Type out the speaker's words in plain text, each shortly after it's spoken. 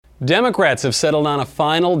Democrats have settled on a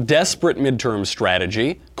final, desperate midterm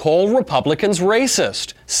strategy: call Republicans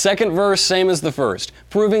racist. Second verse, same as the first,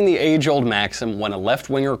 proving the age-old maxim: when a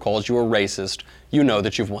left-winger calls you a racist, you know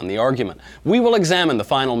that you've won the argument. We will examine the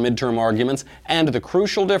final midterm arguments and the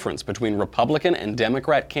crucial difference between Republican and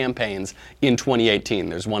Democrat campaigns in 2018.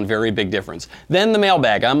 There's one very big difference. Then the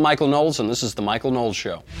mailbag. I'm Michael Knowles, and this is The Michael Knowles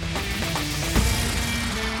Show.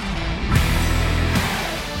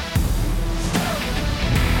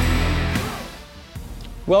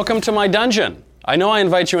 Welcome to my dungeon. I know I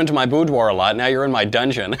invite you into my boudoir a lot. Now you're in my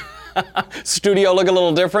dungeon. Studio look a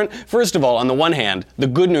little different. First of all, on the one hand, the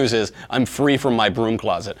good news is I'm free from my broom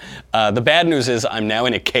closet. The bad news is I'm now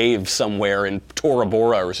in a cave somewhere in Tora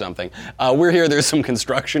Bora or something. We're here. There's some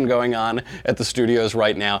construction going on at the studios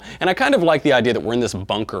right now. And I kind of like the idea that we're in this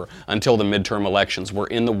bunker until the midterm elections. We're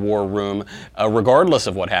in the war room, regardless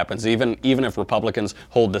of what happens. Even if Republicans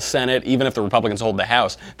hold the Senate, even if the Republicans hold the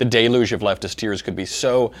House, the deluge of leftist tears could be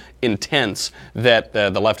so intense that the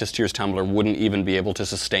leftist tears tumbler wouldn't even be able to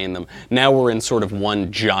sustain them. Now we're in sort of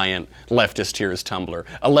one giant leftist tears tumbler,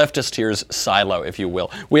 a leftist tears silo, if you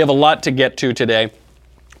will. We have a lot to get to today.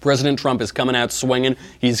 President Trump is coming out swinging.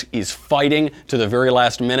 He's fighting to the very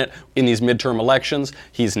last minute in these midterm elections.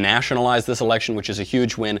 He's nationalized this election, which is a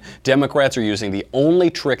huge win. Democrats are using the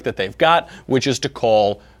only trick that they've got, which is to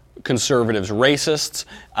call conservatives racists.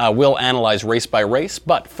 We'll analyze race by race,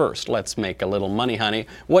 but first, let's make a little money, honey.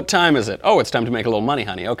 What time is it? Oh, it's time to make a little money,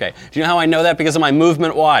 honey. Okay. Do you know how I know that? Because of my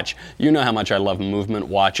movement watch. You know how much I love movement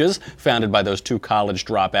watches, founded by those two college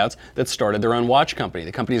dropouts that started their own watch company.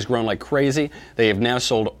 The company has grown like crazy. They have now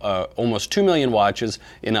sold almost 2 million watches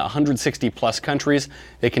in 160 plus countries.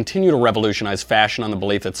 They continue to revolutionize fashion on the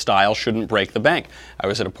belief that style shouldn't break the bank. I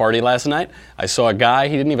was at a party last night. I saw a guy,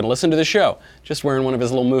 he didn't even listen to the show, just wearing one of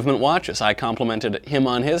his little movement watches. I complimented him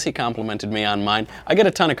on his, he complimented me on mine. I get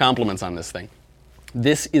a ton of compliments on this thing.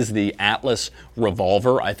 This is the Atlas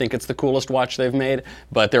Revolver. I think it's the coolest watch they've made,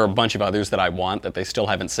 but there are a bunch of others that I want that they still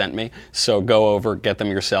haven't sent me. So go over, get them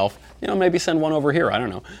yourself. You know, maybe send one over here. I don't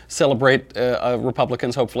know. Celebrate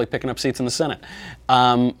Republicans hopefully picking up seats in the Senate.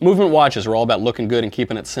 Movement watches are all about looking good and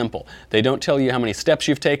keeping it simple. They don't tell you how many steps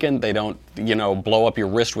you've taken. They don't, blow up your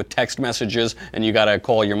wrist with text messages and you got to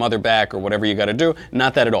call your mother back or whatever you got to do.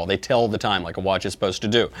 Not that at all. They tell the time like a watch is supposed to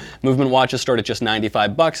do. Movement watches start at just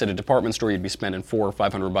 $95. At a department store, you'd be spending $400 or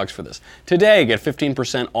 $500 for this. Today, get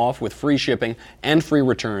 15% off with free shipping and free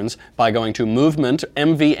returns by going to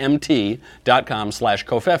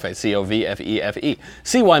MVMT.com/Covfefe, C-O-V-F-E-F-E.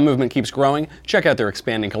 See why Movement keeps growing? Check out their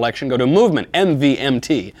expanding collection. Go to Movement,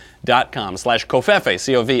 MVMT.com/Covfefe,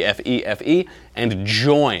 C-O-V-F-E-F-E, and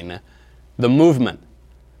join the movement.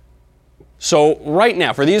 So right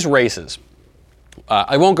now, for these races,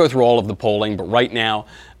 I won't go through all of the polling, but right now,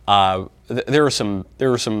 there is some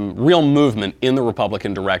real movement in the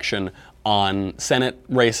Republican direction on Senate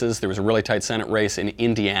races. There was a really tight Senate race in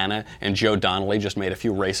Indiana, and Joe Donnelly just made a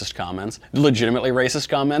few racist comments, legitimately racist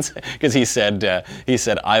comments, because he said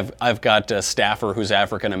I've got a staffer who's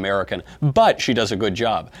African American, but she does a good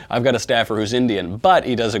job. I've got a staffer who's Indian, but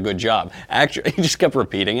he does a good job. Actually, he just kept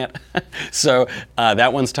repeating it. So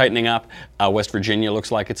that one's tightening up. West Virginia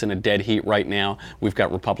looks like it's in a dead heat right now. We've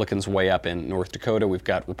got Republicans way up in North Dakota. We've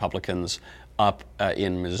got Republicans up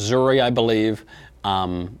in Missouri, I believe.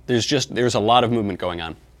 There's a lot of movement going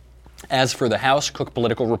on. As for the House, Cook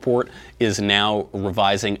Political Report is now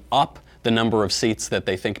revising up the number of seats that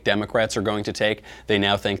they think Democrats are going to take. They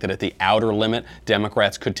now think that at the outer limit,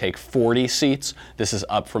 Democrats could take 40 seats. This is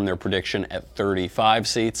up from their prediction at 35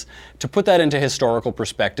 seats. To put that into historical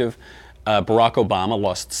perspective, Barack Obama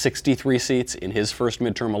lost 63 seats in his first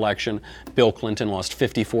midterm election. Bill Clinton lost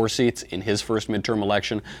 54 seats in his first midterm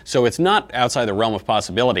election. So it's not outside the realm of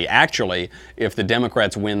possibility. Actually, if the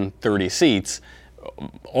Democrats win 30 seats,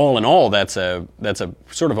 all in all, that's a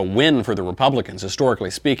sort of a win for the Republicans.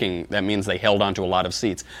 Historically speaking, that means they held on to a lot of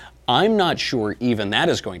seats. I'm not sure even that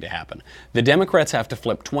is going to happen. The Democrats have to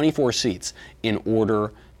flip 24 seats in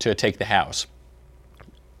order to take the House.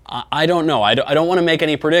 I don't know. I don't want to make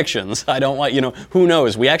any predictions. I don't want, who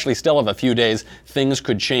knows? We actually still have a few days. Things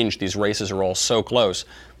could change. These races are all so close.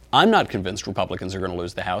 I'm not convinced Republicans are going to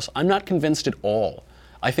lose the House. I'm not convinced at all.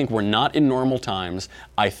 I think we're not in normal times.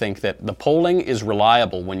 I think that the polling is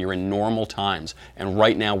reliable when you're in normal times, and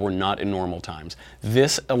right now we're not in normal times.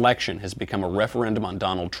 This election has become a referendum on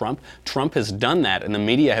Donald Trump. Trump has done that, and the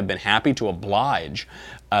media have been happy to oblige.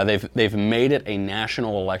 They've made it a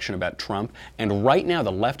national election about Trump, and right now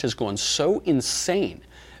the left has gone so insane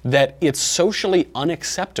that it's socially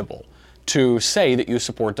unacceptable to say that you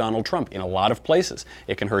support Donald Trump in a lot of places.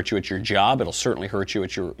 It can hurt you at your job. It'll certainly hurt you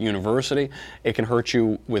at your university. It can hurt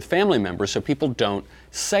you with family members, so people don't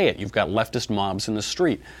say it. You've got leftist mobs in the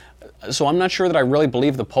street. So I'm not sure that I really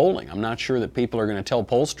believe the polling. I'm not sure that people are going to tell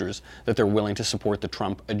pollsters that they're willing to support the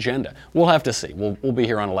Trump agenda. We'll have to see. We'll be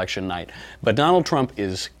here on election night. But Donald Trump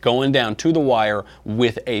is going down to the wire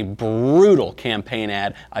with a brutal campaign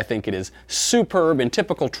ad. I think it is superb in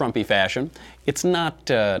typical Trumpy fashion. It's not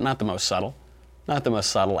the most subtle. Not the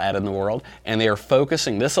most subtle ad in the world. And they are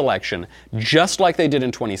focusing this election, just like they did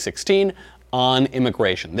in 2016, on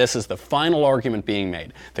immigration. This is the final argument being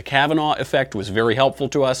made. The Kavanaugh effect was very helpful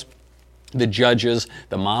to us. The judges,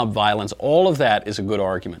 the mob violence, all of that is a good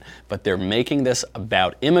argument. But they're making this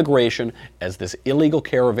about immigration as this illegal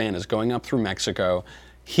caravan is going up through Mexico.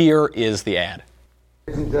 Here is the ad.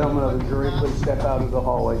 Ladies and gentlemen of the jury, please step out of the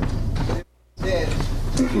hallway.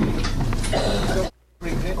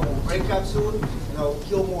 Break out soon,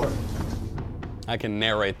 kill more. I can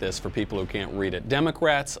narrate this for people who can't read it.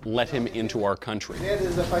 Democrats let him into our country.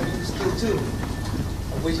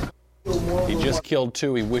 He just killed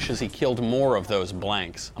two. He wishes he killed more of those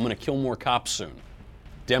blanks. I'm going to kill more cops soon.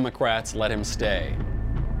 Democrats let him stay.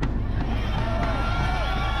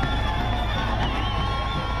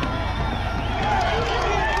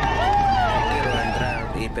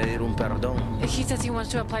 He says he wants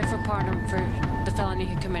to apply for pardon for the felony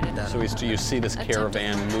he committed. So you see this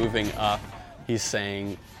caravan moving up. He's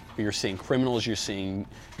saying, you're seeing criminals, you're seeing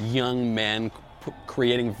young men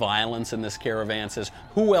creating violence in this caravan. Says,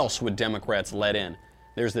 who else would Democrats let in?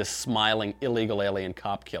 There's this smiling illegal alien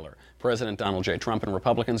cop killer. President Donald J. Trump and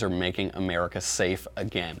Republicans are making America safe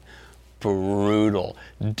again. Brutal,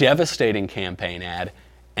 devastating campaign ad,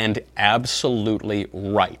 and absolutely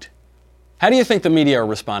right. How do you think the media are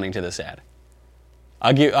responding to this ad?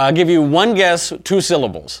 I'll give you one guess, 2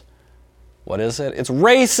 syllables. What is it? It's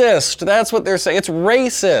racist. That's what they're saying. It's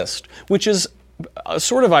racist, which is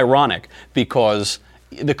sort of ironic because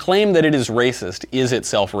the claim that it is racist is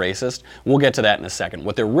itself racist. We'll get to that in a second.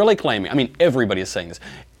 What they're really claiming, I mean, everybody is saying this,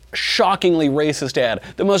 shockingly racist ad,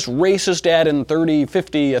 the most racist ad in 30,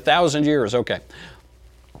 50, 1,000 years. Okay.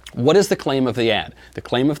 What is the claim of the ad? The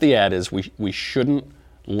claim of the ad is we shouldn't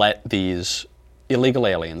let these illegal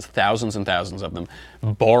aliens, thousands and thousands of them,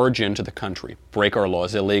 barge into the country, break our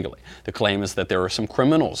laws illegally. The claim is that there are some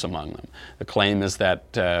criminals among them. The claim is that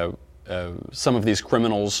some of these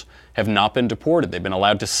criminals have not been deported. They've been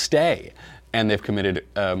allowed to stay, and they've committed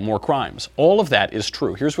more crimes. All of that is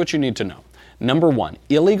true. Here's what you need to know. Number one,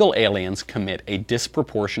 illegal aliens commit a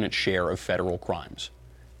disproportionate share of federal crimes,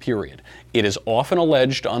 period. It is often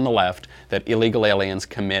alleged on the left that illegal aliens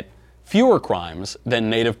commit fewer crimes than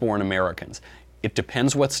native-born Americans. It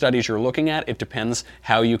depends what studies you're looking at. It depends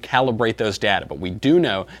how you calibrate those data. But we do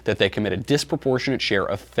know that they commit a disproportionate share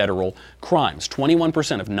of federal crimes.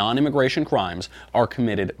 21% of non-immigration crimes are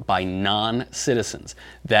committed by non-citizens.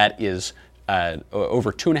 That is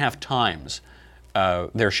over 2.5 times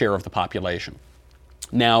their share of the population.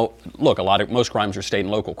 Now, look, most crimes are state and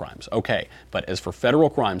local crimes. Okay, but as for federal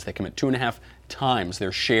crimes, they commit 2.5 times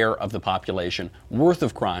their share of the population worth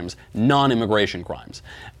of crimes, non-immigration crimes.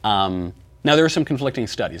 Now, there are some conflicting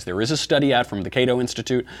studies. There is a study out from the Cato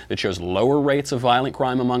Institute that shows lower rates of violent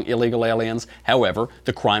crime among illegal aliens. However,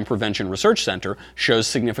 the Crime Prevention Research Center shows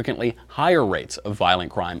significantly higher rates of violent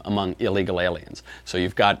crime among illegal aliens. So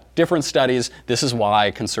you've got different studies. This is why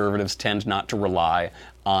conservatives tend not to rely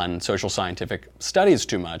on social scientific studies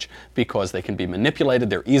too much, because they can be manipulated,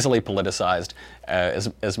 they're easily politicized.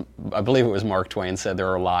 As I believe it was Mark Twain said, there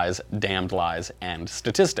are lies, damned lies, and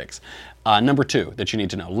statistics. Number two that you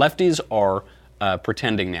need to know, lefties are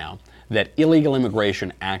pretending now that illegal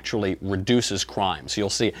immigration actually reduces crime. So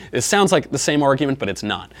you'll see, it sounds like the same argument, but it's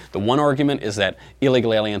not. The one argument is that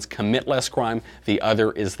illegal aliens commit less crime. The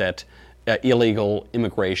other is that illegal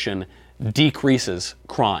immigration decreases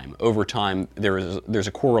crime. Over time, there's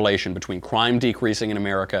a correlation between crime decreasing in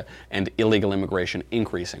America and illegal immigration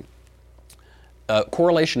increasing.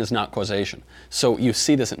 Correlation is not causation. So you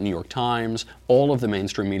see this at New York Times, all of the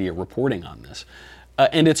mainstream media reporting on this.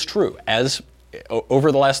 And it's true.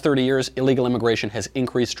 Over the last 30 years, illegal immigration has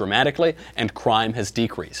increased dramatically and crime has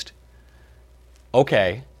decreased.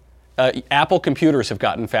 Okay. Apple computers have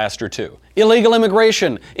gotten faster too. Illegal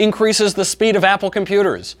immigration increases the speed of Apple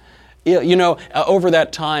computers. You know, over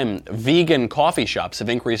that time, vegan coffee shops have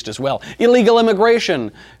increased as well. Illegal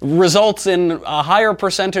immigration results in a higher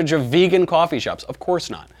percentage of vegan coffee shops. Of course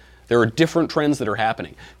not. There are different trends that are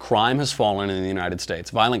happening. Crime has fallen in the United States,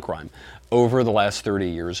 violent crime. over the last 30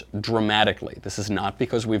 years dramatically. This is not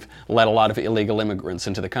because we've let a lot of illegal immigrants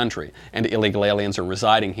into the country and illegal aliens are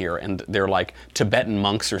residing here and they're like Tibetan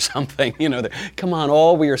monks or something. You know, come on,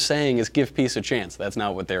 all we are saying is give peace a chance. That's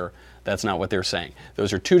not what they're saying.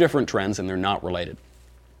 Those are two different trends and they're not related.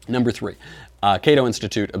 Number 3, Cato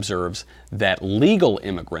Institute observes that legal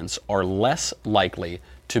immigrants are less likely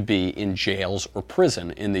to be in jails or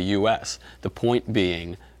prison in the U.S. The point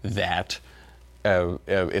being that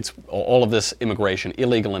it's all of this immigration,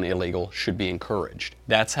 illegal and illegal, should be encouraged.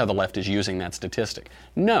 That's how the left is using that statistic.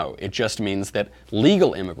 No, it just means that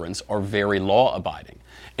legal immigrants are very law-abiding.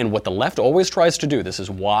 And what the left always tries to do, this is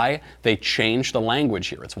why they change the language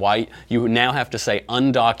here. It's why you now have to say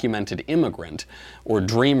undocumented immigrant or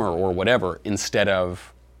dreamer or whatever instead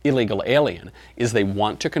of illegal alien, is they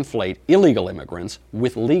want to conflate illegal immigrants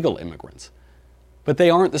with legal immigrants. But they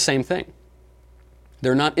aren't the same thing.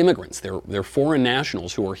 They're not immigrants. They're foreign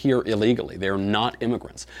nationals who are here illegally. They're not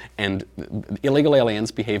immigrants. And illegal aliens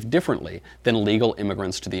behave differently than legal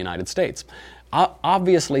immigrants to the United States.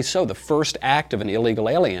 Obviously so. The first act of an illegal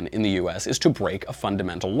alien in the U.S. is to break a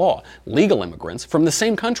fundamental law. Legal immigrants from the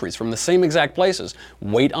same countries, from the same exact places,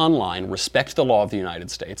 wait online, respect the law of the United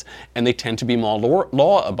States, and they tend to be more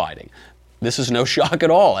law-abiding. This is no shock at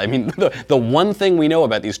all. I mean, the one thing we know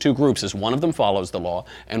about these two groups is one of them follows the law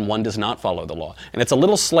and one does not follow the law. And it's a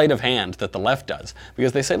little sleight of hand that the left does,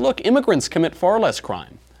 because they say, look, immigrants commit far less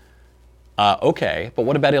crime. Okay, but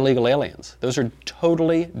what about illegal aliens? Those are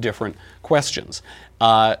totally different questions.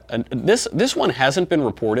 This one hasn't been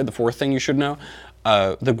reported, the fourth thing you should know.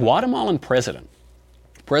 The Guatemalan president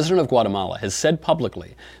of Guatemala, has said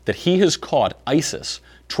publicly that he has caught ISIS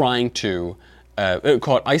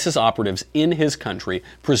caught ISIS operatives in his country,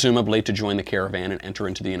 presumably to join the caravan and enter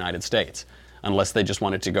into the United States. Unless they just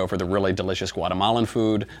wanted to go for the really delicious Guatemalan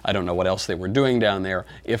food. I don't know what else they were doing down there,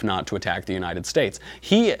 if not to attack the United States.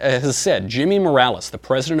 He has said, Jimmy Morales, the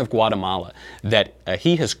president of Guatemala, that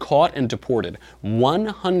he has caught and deported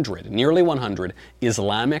nearly 100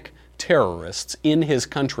 Islamic terrorists in his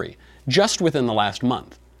country just within the last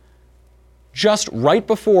month. Just right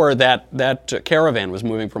before that caravan was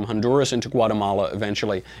moving from Honduras into Guatemala,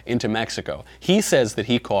 eventually into Mexico. He says that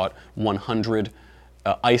he caught 100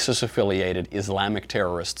 ISIS-affiliated Islamic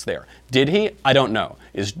terrorists there. Did he? I don't know.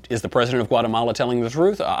 Is the president of Guatemala telling the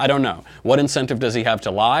truth? I don't know. What incentive does he have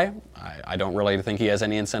to lie? I don't really think he has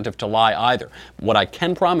any incentive to lie either. What I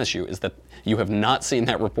can promise you is that you have not seen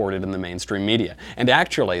that reported in the mainstream media. And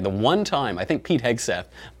actually, the one time, I think Pete Hegseth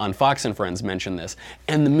on Fox and Friends mentioned this,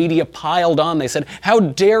 and the media piled on. They said, how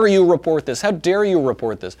dare you report this? How dare you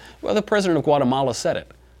report this? Well, the president of Guatemala said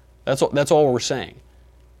it. That's all we're saying.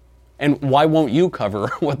 And why won't you cover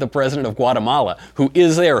what the president of Guatemala, who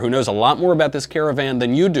is there, who knows a lot more about this caravan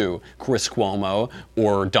than you do, Chris Cuomo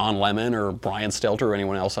or Don Lemon or Brian Stelter or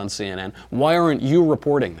anyone else on CNN, why aren't you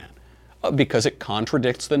reporting that? Because it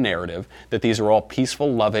contradicts the narrative that these are all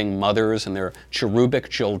peaceful, loving mothers and their cherubic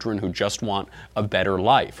children who just want a better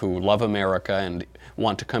life, who love America and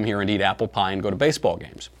want to come here and eat apple pie and go to baseball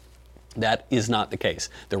games. That is not the case.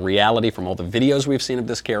 The reality from all the videos we've seen of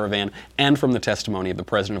this caravan and from the testimony of the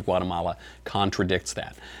president of Guatemala contradicts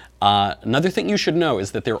that. Another thing you should know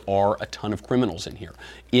is that there are a ton of criminals in here.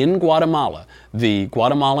 In Guatemala, the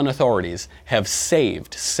Guatemalan authorities have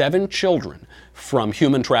saved 7 children from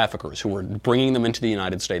human traffickers who were bringing them into the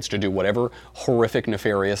United States to do whatever horrific,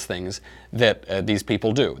 nefarious things that these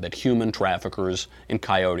people do, that human traffickers and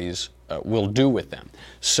coyotes will do with them.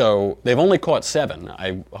 So they've only caught 7.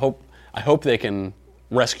 I hope they can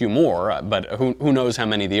rescue more, but who knows how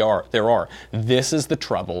many there are. This is the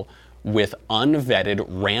trouble with unvetted,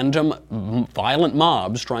 random, violent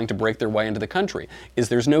mobs trying to break their way into the country, is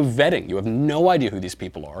there's no vetting. You have no idea who these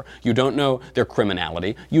people are. You don't know their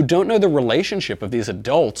criminality. You don't know the relationship of these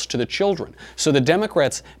adults to the children. So the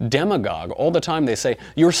Democrats demagogue all the time. They say,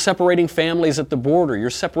 you're separating families at the border. You're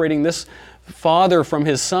separating this father from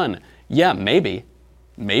his son. Yeah, maybe.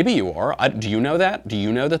 Maybe you are. Do you know that? Do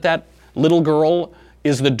you know that that little girl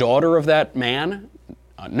is the daughter of that man?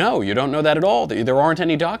 No, you don't know that at all. There aren't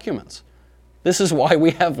any documents. This is why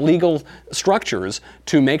we have legal structures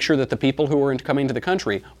to make sure that the people who are coming to the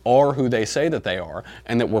country are who they say that they are,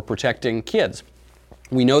 and that we're protecting kids.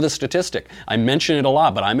 We know the statistic. I mention it a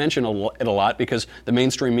lot, but I mention it a lot because the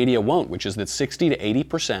mainstream media won't, which is that 60 to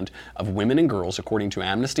 80% of women and girls, according to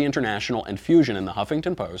Amnesty International and Fusion in the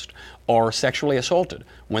Huffington Post, are sexually assaulted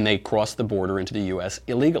when they cross the border into the U.S.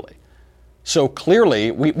 illegally. So clearly,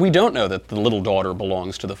 we don't know that the little daughter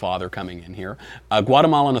belongs to the father coming in here.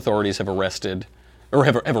 Guatemalan authorities have arrested or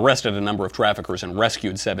have arrested a number of traffickers and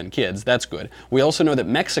rescued 7 kids. That's good. We also know that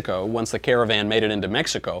Mexico, once the caravan made it into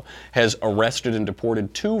Mexico, has arrested and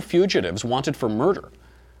deported 2 fugitives wanted for murder.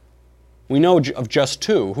 We know of just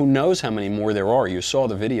 2. Who knows how many more there are? You saw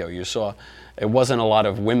the video. You saw it wasn't a lot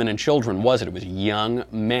of women and children, was it? It was young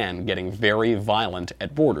men getting very violent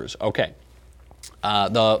at borders. Okay.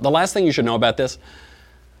 The last thing you should know about this,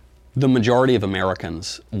 the majority of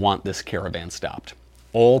Americans want this caravan stopped.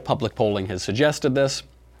 All public polling has suggested this.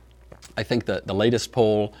 I think that the latest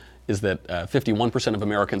poll is that 51% of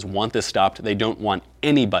Americans want this stopped. They don't want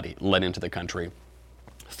anybody let into the country.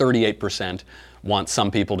 38% want some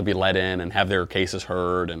people to be let in and have their cases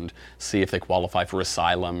heard and see if they qualify for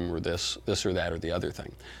asylum or this or that or the other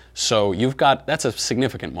thing. So that's a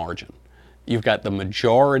significant margin. You've got the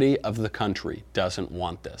majority of the country doesn't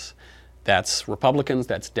want this. That's Republicans,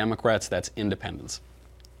 that's Democrats, that's independents.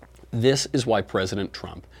 This is why President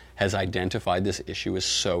Trump has identified this issue as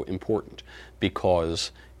so important,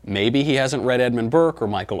 because maybe he hasn't read Edmund Burke or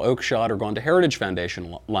Michael Oakeshott or gone to Heritage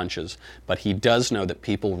Foundation lunches, but he does know that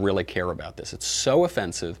people really care about this. It's so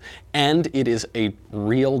offensive, and it is a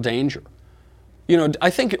real danger. You know, I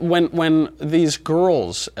think when these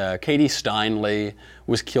girls, Katie Steinle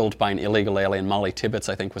was killed by an illegal alien, Molly Tibbetts,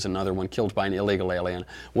 I think, was another one, killed by an illegal alien.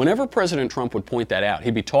 Whenever President Trump would point that out,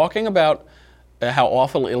 he'd be talking about how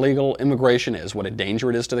awful illegal immigration is, what a danger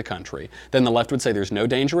it is to the country. Then the left would say there's no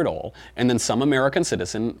danger at all. And then some American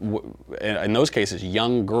citizen, in those cases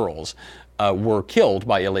young girls, were killed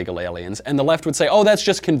by illegal aliens. And the left would say, oh, that's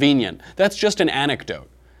just convenient. That's just an anecdote.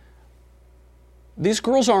 These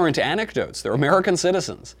girls aren't anecdotes. They're American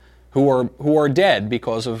citizens who are dead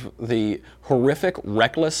because of the horrific,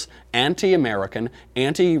 reckless, anti-American,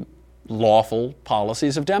 anti-lawful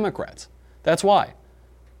policies of Democrats. That's why.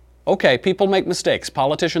 Okay, people make mistakes.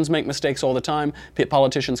 Politicians make mistakes all the time.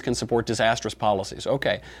 Politicians can support disastrous policies.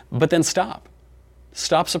 Okay, but then stop.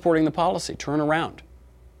 Stop supporting the policy. Turn around.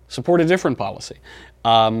 Support a different policy.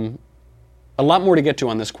 A lot more to get to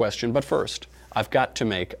on this question, but first, I've got to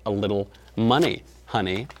make a little money,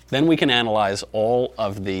 honey. Then we can analyze all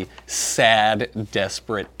of the sad,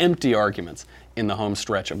 desperate, empty arguments in the home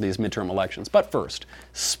stretch of these midterm elections. But first,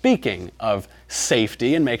 speaking of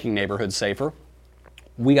safety and making neighborhoods safer,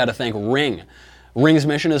 we got to thank Ring. Ring's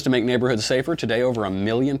mission is to make neighborhoods safer. Today, over 1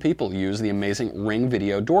 million people use the amazing Ring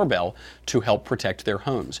video doorbell to help protect their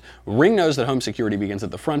homes. Ring knows that home security begins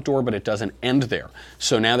at the front door, but it doesn't end there.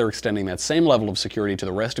 So now they're extending that same level of security to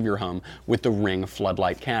the rest of your home with the Ring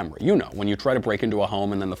floodlight camera. You know, when you try to break into a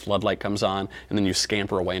home and then the floodlight comes on and then you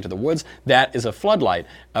scamper away into the woods, that is a floodlight.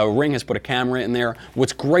 Ring has put a camera in there.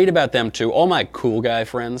 What's great about them too, all my cool guy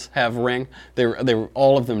friends have Ring.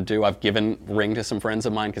 All of them do. I've given Ring to some friends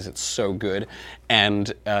of mine because it's so good.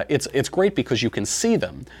 And it's great because you can see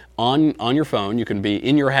them on your phone. You can be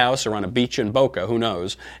in your house or on a beach in Boca, who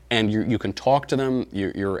knows, and you can talk to them.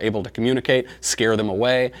 You're able to communicate, scare them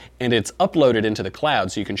away, and it's uploaded into the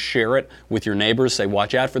cloud so you can share it with your neighbors. Say,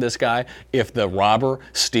 watch out for this guy. If the robber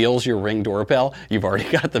steals your Ring doorbell, you've already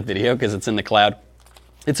got the video because it's in the cloud.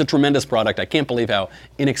 It's a tremendous product. I can't believe how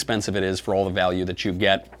inexpensive it is for all the value that you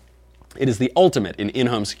get. It is the ultimate in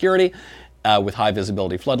in-home security. With high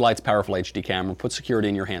visibility floodlights, powerful HD camera, put security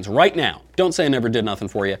in your hands right now. Don't say I never did nothing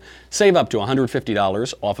for you. Save up to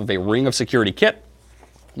 $150 off of a Ring of Security kit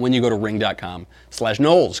when you go to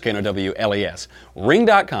ring.com/Knowles, K-N-O-W-L-E-S.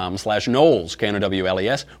 Ring.com/Knowles,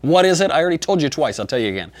 K-N-O-W-L-E-S. What is it? I already told you twice. I'll tell you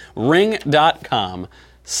again.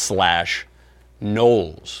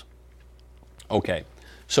 Ring.com/Knowles. Okay,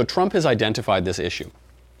 so Trump has identified this issue.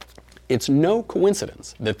 It's no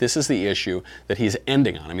coincidence that this is the issue that he's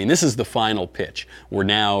ending on. I mean, this is the final pitch.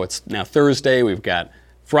 It's now Thursday. We've got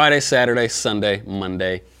Friday, Saturday, Sunday,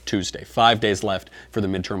 Monday, Tuesday. 5 days left for the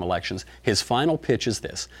midterm elections. His final pitch is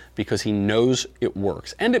this, because he knows it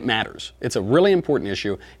works and it matters. It's a really important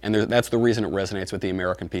issue, and that's the reason it resonates with the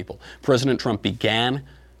American people. President Trump began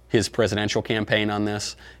his presidential campaign on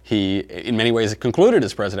this. He, in many ways, concluded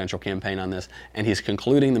his presidential campaign on this, and he's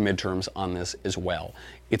concluding the midterms on this as well.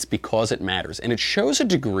 It's because it matters, and it shows a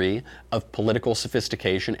degree of political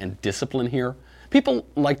sophistication and discipline here. People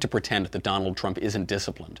like to pretend that Donald Trump isn't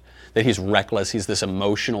disciplined, that he's reckless, he's this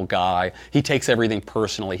emotional guy, he takes everything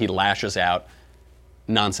personally, he lashes out.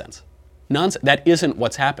 Nonsense. Nonsense. That isn't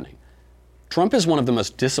what's happening. Trump is one of the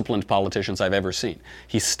most disciplined politicians I've ever seen.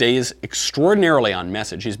 He stays extraordinarily on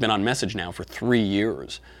message. He's been on message now for 3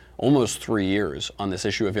 years, almost 3 years, on this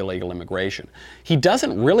issue of illegal immigration. He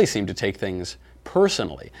doesn't really seem to take things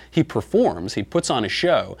personally. He performs, he puts on a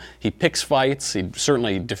show, he picks fights, he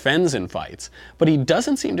certainly defends in fights, but he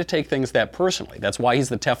doesn't seem to take things that personally. That's why he's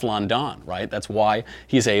the Teflon Don, right? That's why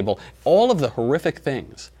he's able, all of the horrific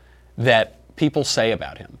things that people say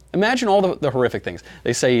about him. Imagine all the horrific things.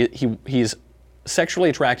 They say he's sexually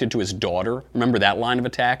attracted to his daughter. Remember that line of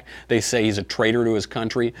attack? They say he's a traitor to his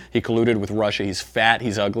country. He colluded with Russia. He's fat.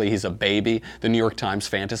 He's ugly. He's a baby. The New York Times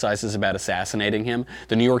fantasizes about assassinating him.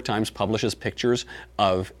 The New York Times publishes pictures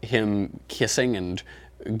of him kissing and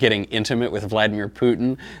getting intimate with Vladimir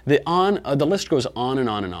Putin. The list goes on and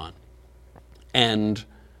on and on. And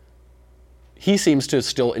he seems to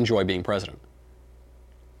still enjoy being president.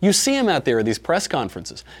 You see him out there at these press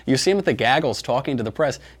conferences. You see him at the gaggles talking to the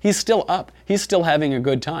press. He's still up. He's still having a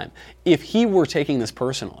good time. If he were taking this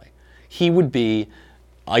personally, he would be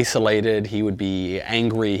isolated. He would be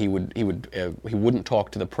angry. He wouldn't talk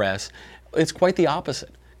to the press. It's quite the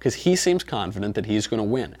opposite, because he seems confident that he's going to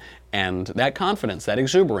win. And that confidence, that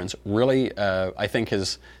exuberance, really, I think,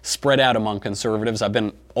 has spread out among conservatives. I've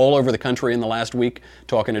been all over the country in the last week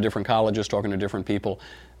talking to different colleges, talking to different people.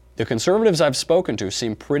 The conservatives I've spoken to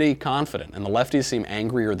seem pretty confident, and the lefties seem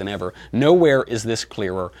angrier than ever. Nowhere is this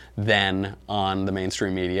clearer than on the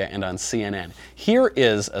mainstream media and on CNN. Here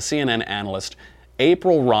is a CNN analyst,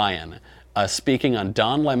 April Ryan, speaking on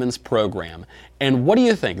Don Lemon's program. And what do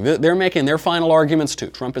you think? They're making their final arguments too.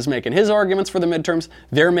 Trump is making his arguments for the midterms.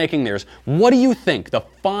 They're making theirs. What do you think the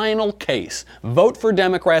final case? Vote for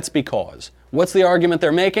Democrats because. What's the argument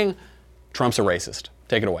they're making? Trump's a racist.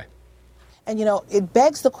 Take it away. And, you know, it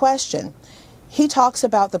begs the question. He talks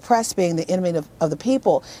about the press being the enemy of the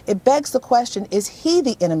people. It begs the question, is he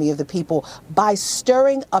the enemy of the people by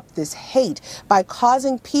stirring up this hate, by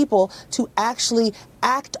causing people to actually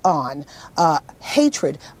act on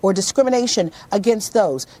hatred or discrimination against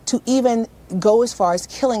those, to even go as far as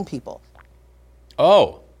killing people?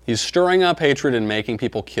 Oh, he's stirring up hatred and making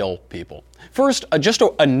people kill people. First, just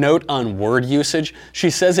a note on word usage. She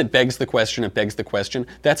says it begs the question, it begs the question.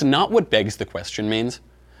 That's not what begs the question means.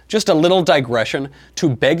 Just a little digression. To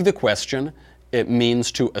beg the question, it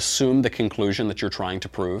means to assume the conclusion that you're trying to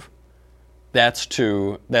prove. That's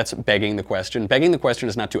begging the question. Begging the question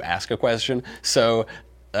is not to ask a question. So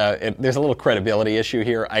there's a little credibility issue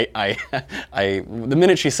here. The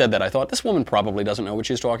minute she said that, I thought, this woman probably doesn't know what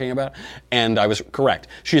she's talking about. And I was correct.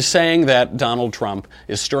 She's saying that Donald Trump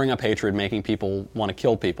is stirring up hatred, making people want to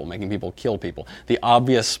kill people, making people kill people. The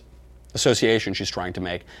obvious association she's trying to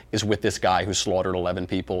make is with this guy who slaughtered 11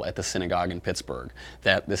 people at the synagogue in Pittsburgh.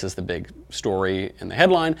 That this is the big story in the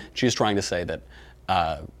headline. She's trying to say that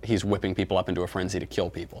he's whipping people up into a frenzy to kill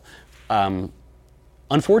people.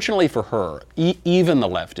 Unfortunately for her, even the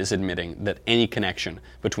left is admitting that any connection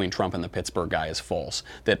between Trump and the Pittsburgh guy is false,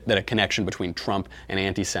 that a connection between Trump and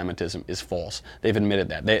anti-Semitism is false. They've admitted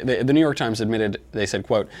that. The New York Times admitted, they said,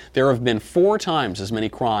 quote, there have been 4 times as many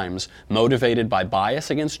crimes motivated by bias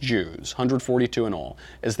against Jews, 142 in all,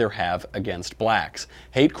 as there have against blacks.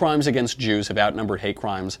 Hate crimes against Jews have outnumbered hate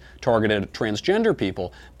crimes targeted at transgender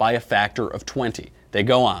people by a factor of 20. They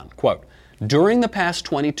go on, quote, during the past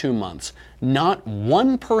 22 months, not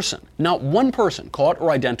one person caught or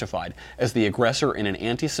identified as the aggressor in an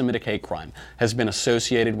anti-Semitic hate crime has been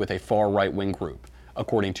associated with a far right-wing group,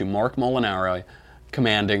 according to Mark Molinari,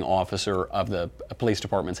 commanding officer of the police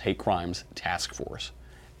department's hate crimes task force.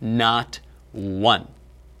 Not one.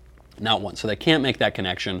 Not one. So they can't make that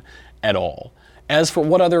connection at all. As for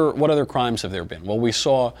what other crimes have there been? Well, we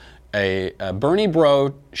saw a Bernie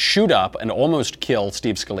bro shoot up and almost kill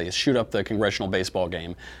Steve Scalise, shoot up the congressional baseball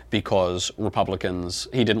game because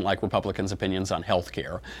he didn't like Republicans' opinions on health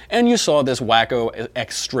care. And you saw this wacko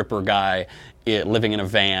ex-stripper guy living in a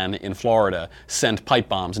van in Florida send pipe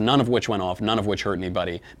bombs, none of which went off, none of which hurt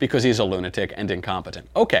anybody, because he's a lunatic and incompetent.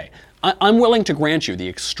 Okay, I'm willing to grant you the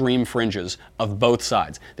extreme fringes of both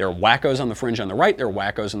sides. There are wackos on the fringe on the right, there are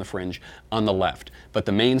wackos on the fringe on the left. But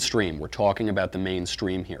the mainstream, we're talking about the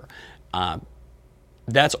mainstream here.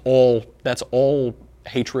 That's all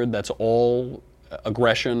hatred, that's all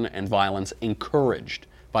aggression and violence encouraged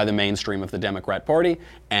by the mainstream of the Democrat Party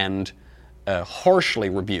and harshly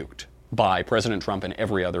rebuked by President Trump and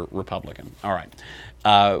every other Republican. All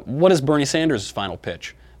right. What is Bernie Sanders' final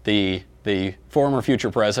pitch? The former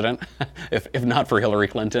future president, if not for Hillary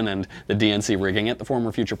Clinton and the DNC rigging it, the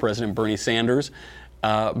former future president Bernie Sanders.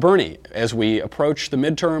 Bernie, as we approach the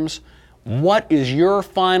midterms, what is your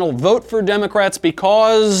final vote for Democrats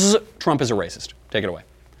because Trump is a racist? Take it away.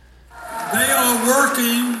 They are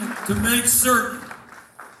working to make certain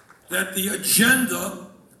that the agenda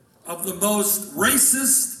of the most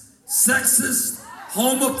racist, sexist,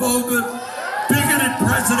 homophobic, bigoted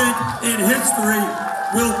president in history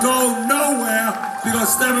will go nowhere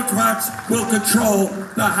because Democrats will control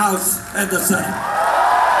the House and the Senate.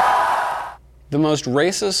 The most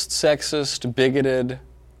racist, sexist, bigoted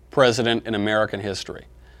president in American history.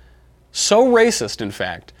 So racist, in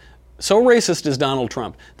fact, so racist is Donald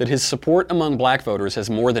Trump that his support among black voters has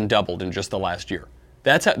more than doubled in just the last year.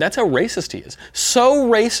 That's how racist he is. So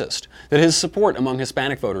racist that his support among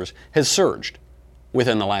Hispanic voters has surged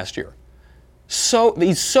within the last year. So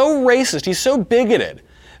he's so racist, he's so bigoted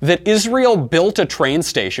that Israel built a train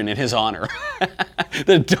station in his honor.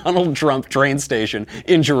 The Donald Trump train station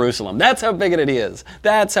in Jerusalem. That's how bigoted he is.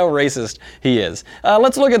 That's how racist he is.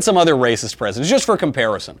 Let's look at some other racist presidents, just for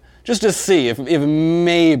comparison, just to see if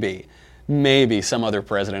maybe some other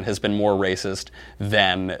president has been more racist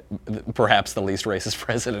than perhaps the least racist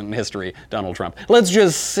president in history, Donald Trump. Let's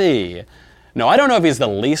just see. No, I don't know if he's the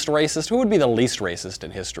least racist. Who would be the least racist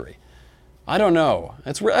in history? I don't know.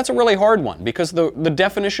 That's a really hard one because the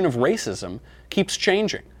definition of racism keeps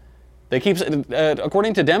changing.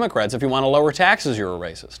 According to Democrats, if you want to lower taxes, you're a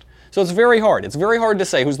racist. So it's very hard. It's very hard to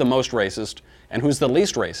say who's the most racist and who's the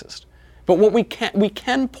least racist. But what we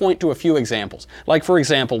can point to a few examples. Like, for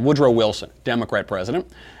example, Woodrow Wilson, Democrat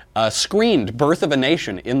president, screened Birth of a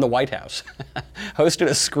Nation in the White House. Hosted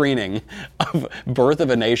a screening of Birth of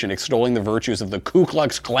a Nation extolling the virtues of the Ku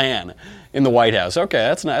Klux Klan in the White House. Okay,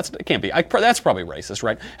 that's probably racist,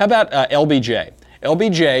 right? How about LBJ?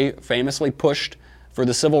 LBJ famously pushed for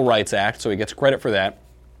the Civil Rights Act, so he gets credit for that.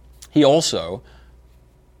 He also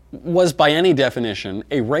was, by any definition,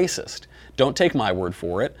 a racist. Don't take my word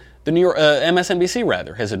for it. The MSNBC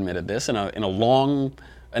rather has admitted this in a long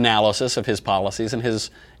analysis of his policies and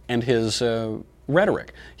his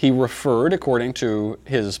rhetoric. He referred, according to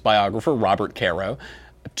his biographer Robert Caro,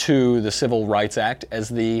 to the Civil Rights Act as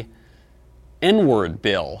the N-word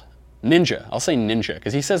bill. Ninja. I'll say ninja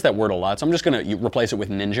because he says that word a lot, so I'm just going to replace it with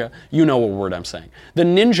ninja. You know what word I'm saying. The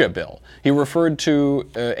ninja bill. He referred to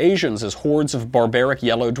Asians as hordes of barbaric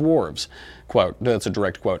yellow dwarves. Quote, that's a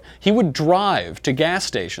direct quote. He would drive to gas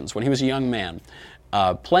stations when he was a young man,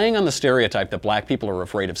 playing on the stereotype that black people are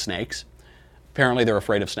afraid of snakes. Apparently they're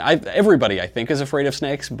afraid of snakes. Everybody, I think, is afraid of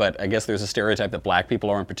snakes, but I guess there's a stereotype that black people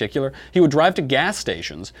are in particular. He would drive to gas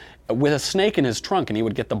stations with a snake in his trunk, and he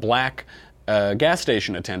would get the black gas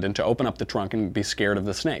station attendant to open up the trunk and be scared of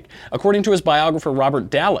the snake. According to his biographer Robert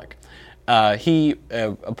Dallek, he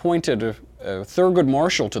appointed Thurgood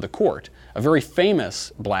Marshall to the court, a very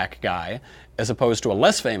famous black guy, as opposed to a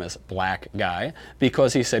less famous black guy,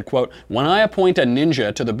 because he said, quote, "When I appoint a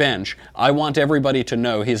ninja to the bench, I want everybody to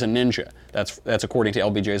know he's a ninja." That's according to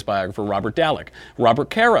LBJ's biographer Robert Dallek. Robert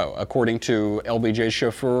Caro, according to LBJ's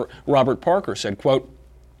chauffeur Robert Parker, said, quote,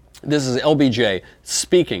 this is LBJ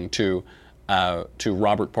speaking to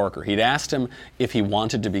Robert Parker. He'd asked him if he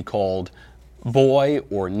wanted to be called boy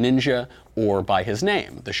or ninja or by his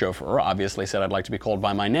name. The chauffeur obviously said, "I'd like to be called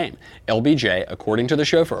by my name." LBJ, according to the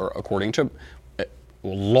chauffeur, according to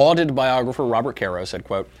lauded biographer Robert Caro, said,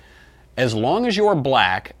 quote, "As long as you're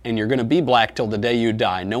black and you're going to be black till the day you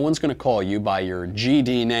die, no one's going to call you by your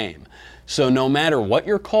GD name. So no matter what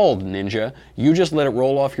you're called, ninja, you just let it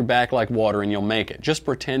roll off your back like water and you'll make it. Just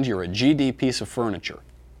pretend you're a GD piece of furniture."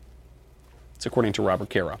 It's according to Robert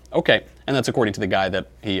Caro. Okay, and that's according to the guy that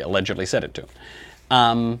he allegedly said it to.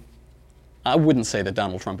 I wouldn't say that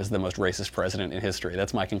Donald Trump is the most racist president in history.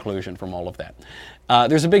 That's my conclusion from all of that.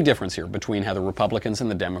 There's a big difference here between how the Republicans and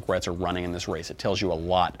the Democrats are running in this race. It tells you a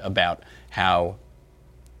lot about how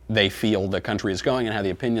they feel the country is going and how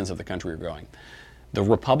the opinions of the country are going. The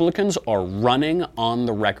Republicans are running on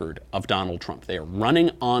the record of Donald Trump. They are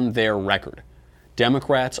running on their record.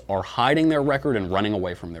 Democrats are hiding their record and running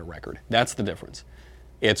away from their record. That's the difference.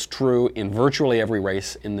 It's true in virtually every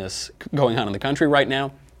race in this going on in the country right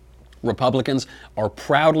now. Republicans are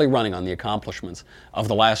proudly running on the accomplishments of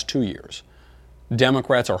the last 2 years.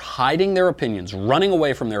 Democrats are hiding their opinions, running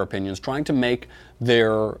away from their opinions, trying to make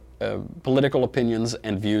their political opinions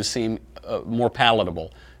and views seem more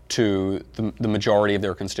palatable to the majority of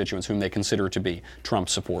their constituents, whom they consider to be Trump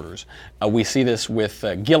supporters. We see this with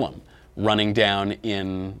Gillum running down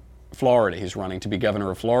in Florida. He's running to be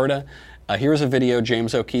governor of Florida. Here's a video,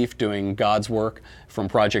 James O'Keefe doing God's work from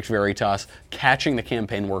Project Veritas, catching the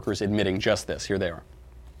campaign workers admitting just this. Here they are.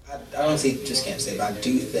 I don't say just can't say, but I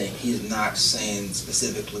do think he's not saying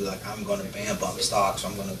specifically like I'm going to ban bump stocks or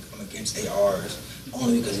I'm against ARs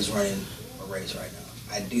only because he's running a race right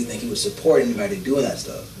now. I do think he would support anybody doing that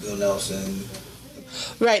stuff. Bill Nelson.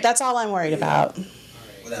 Right, that's all I'm worried about.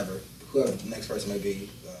 Whatever, whoever the next person may be.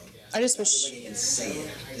 I just wish. He can say it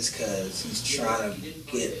just because he's trying to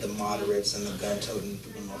get the moderates and the gun-toting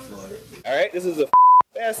people in North Florida. All right, this is a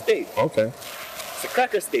bad state. Okay. It's a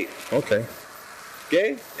cracker state. Okay.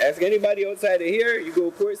 Okay? Ask anybody outside of here. You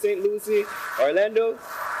go Port St. Lucie, Orlando.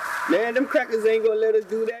 Man, them crackers ain't gonna let us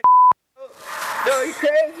do that. No, you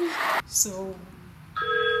crazy? So,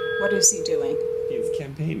 what is he doing? He's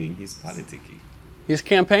campaigning. He's politicking. He's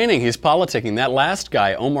campaigning. He's politicking. That last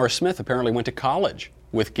guy, Omar Smith, apparently went to college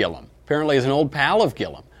with Gillum. Apparently he's an old pal of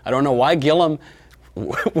Gillum. I don't know why Gillum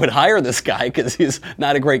would hire this guy, because he's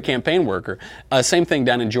not a great campaign worker. Same thing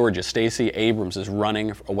down in Georgia. Stacey Abrams is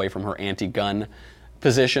running away from her anti-gun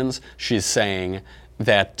positions. She's saying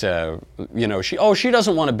that she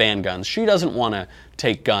doesn't want to ban guns. She doesn't want to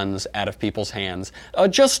take guns out of people's hands.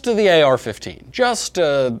 Just the AR-15, just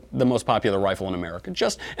the most popular rifle in America.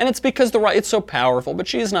 And it's because it's so powerful. But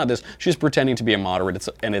she's not this. She's pretending to be a moderate.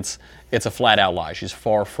 It's a flat-out lie. She's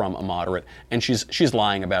far from a moderate, and she's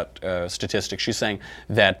lying about statistics. She's saying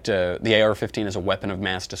that the AR-15 is a weapon of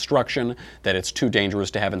mass destruction, that it's too dangerous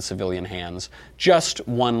to have in civilian hands. Just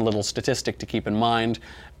one little statistic to keep in mind: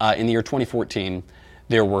 in the year 2014.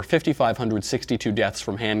 There were 5,562 deaths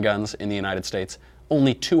from handguns in the United States,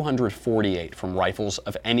 only 248 from rifles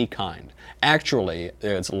of any kind. Actually,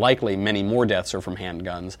 it's likely many more deaths are from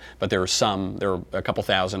handguns, but there are a couple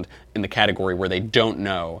thousand in the category where they don't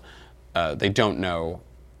know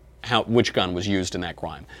which gun was used in that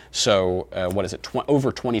crime. So,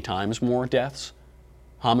 over 20 times more deaths,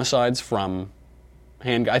 homicides from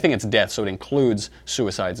I think it's deaths, so it includes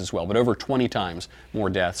suicides as well, but over 20 times more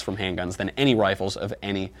deaths from handguns than any rifles of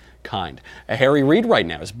any kind. Harry Reid right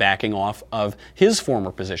now is backing off of his former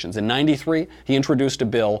positions. In '93, he introduced a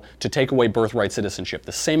bill to take away birthright citizenship,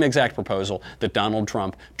 the same exact proposal that Donald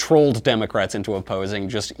Trump trolled Democrats into opposing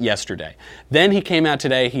just yesterday. Then he came out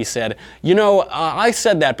today, he said, I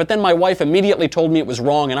said that, but then my wife immediately told me it was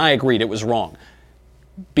wrong, and I agreed it was wrong.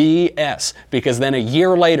 BS, because then a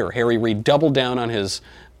year later, Harry Reid doubled down on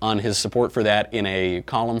his support for that in a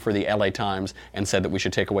column for the LA Times and said that we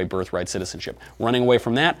should take away birthright citizenship. Running away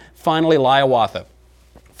from that, finally, Hiawatha,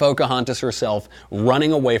 Pocahontas herself,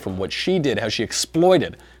 running away from what she did, how she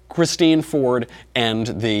exploited Christine Ford and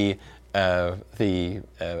the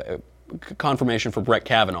confirmation for Brett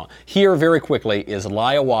Kavanaugh. Here, very quickly, is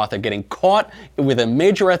Hiawatha getting caught with a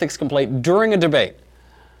major ethics complaint during a debate.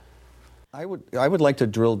 I would like to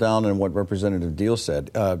drill down on what Representative Deal said.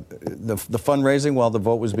 The fundraising while the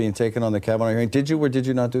vote was being taken on the Kavanaugh hearing, did you or did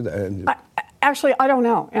you not do that? Actually, I don't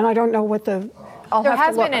know, and I don't know what the. There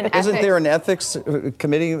has been an ethics. Isn't there an ethics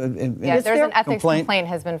committee? Yeah, there's an ethics complaint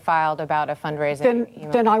has been filed about a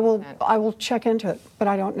fundraising. Then I will check into it, but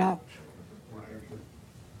I don't know.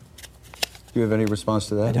 Do you have any response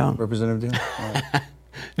to that? I don't. Representative Deal? All right.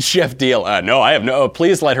 Chef Deal, no, I have no.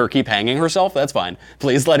 Please let her keep hanging herself. That's fine.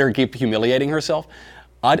 Please let her keep humiliating herself.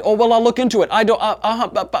 I'll look into it. I don't.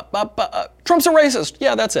 Trump's a racist.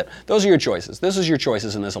 Yeah, that's it. Those are your choices. This is your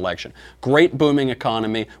choices in this election. Great booming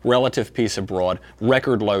economy, relative peace abroad,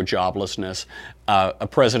 record low joblessness, a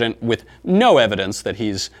president with no evidence that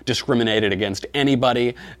he's discriminated against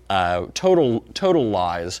anybody, total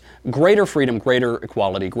lies, greater freedom, greater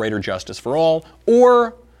equality, greater justice for all,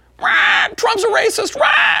 or Trump's a racist.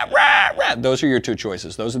 Those are your two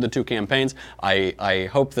choices. Those are the two campaigns. I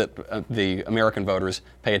hope that the American voters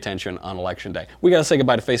pay attention on Election Day. We got to say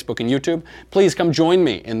goodbye to Facebook and YouTube. Please come join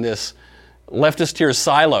me in this leftist tears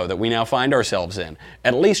silo that we now find ourselves in.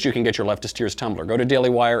 At least you can get your leftist tears tumbler. Go to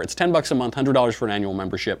Daily Wire. It's $10 a month, $100 for an annual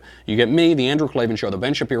membership. You get me, the Andrew Klavan Show, the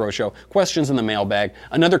Ben Shapiro Show, questions in the mailbag,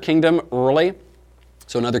 Another Kingdom early.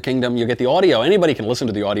 So Another Kingdom, you get the audio. Anybody can listen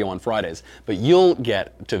to the audio on Fridays, but you'll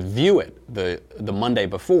get to view it the Monday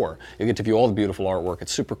before. You get to view all the beautiful artwork.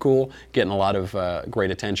 It's super cool, getting a lot of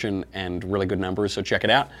great attention and really good numbers, so check it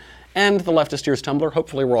out. And the Leftist Tears Tumbler,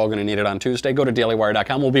 hopefully we're all going to need it on Tuesday. Go to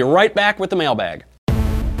dailywire.com. We'll be right back with the mailbag.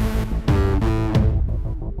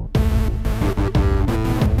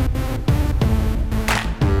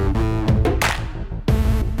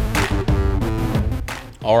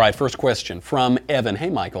 All right, first question from Evan. Hey,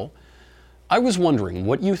 Michael. I was wondering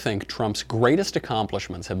what you think Trump's greatest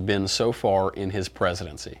accomplishments have been so far in his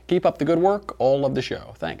presidency. Keep up the good work. All love the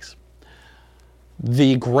show. Thanks.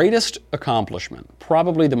 The greatest accomplishment,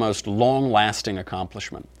 probably the most long-lasting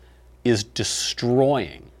accomplishment, is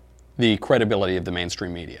destroying the credibility of the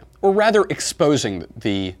mainstream media, or rather exposing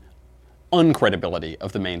the uncredibility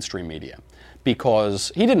of the mainstream media.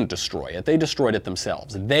 Because he didn't destroy it, they destroyed it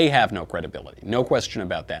themselves. They have no credibility, no question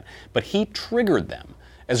about that. But he triggered them.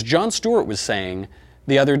 As Jon Stewart was saying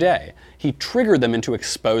the other day. He triggered them into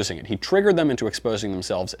exposing it. He triggered them into exposing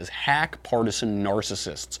themselves as hack partisan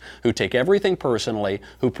narcissists who take everything personally,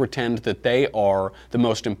 who pretend that they are the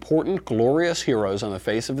most important, glorious heroes on the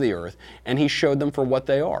face of the earth, and he showed them for what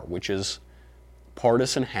they are, which is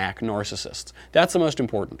partisan hack narcissists. That's the most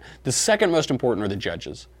important. The second most important are the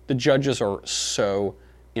judges. The judges are so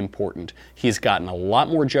important. He's gotten a lot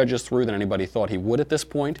more judges through than anybody thought he would at this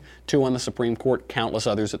point. 2 on the Supreme Court, countless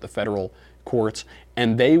others at the federal courts,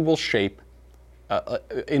 and they will shape,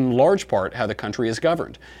 in large part, how the country is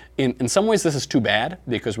governed. In some ways, this is too bad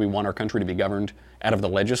because we want our country to be governed out of the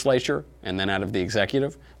legislature and then out of the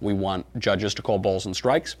executive. We want judges to call balls and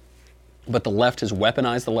strikes. But the left has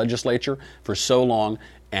weaponized the legislature for so long,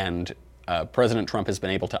 and President Trump has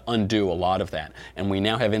been able to undo a lot of that. And we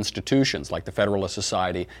now have institutions like the Federalist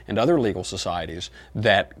Society and other legal societies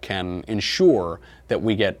that can ensure that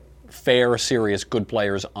we get fair, serious, good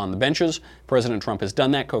players on the benches. President Trump has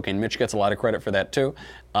done that. Cocaine Mitch gets a lot of credit for that, too.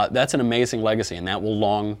 That's an amazing legacy, and that will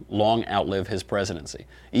long outlive his presidency.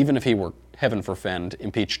 Even if he were, heaven forfend,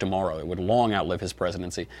 impeached tomorrow, it would long outlive his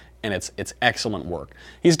presidency, and it's excellent work.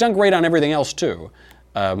 He's done great on everything else, too.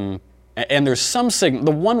 And there's some signal.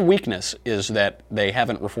 The one weakness is that they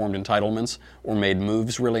haven't reformed entitlements or made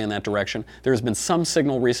moves really in that direction. There's been some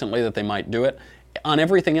signal recently that they might do it. On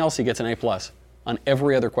everything else, he gets an A+. On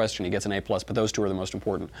every other question, he gets an A+, but those 2 are the most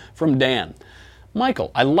important. From Dan, Michael,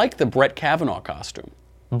 I like the Brett Kavanaugh costume,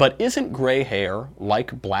 but isn't gray hair,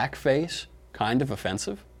 like blackface, kind of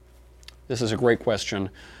offensive? This is a great question.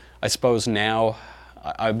 I suppose now,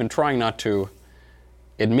 I've been trying not to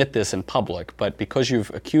admit this in public, but because you've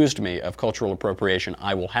accused me of cultural appropriation,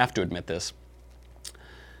 I will have to admit this.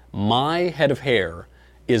 My head of hair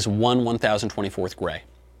is 1/1024th gray.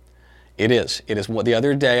 It is. It is. The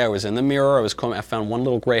other day I was in the mirror, I found one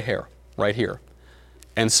little gray hair right here.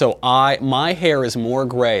 And so my hair is more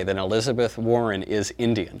gray than Elizabeth Warren is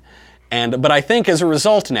Indian. But I think as a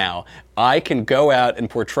result now, I can go out and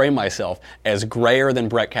portray myself as grayer than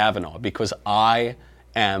Brett Kavanaugh because I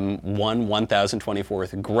am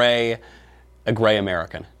 1/1024th gray, a gray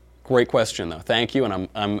American. Great question, though. Thank you. And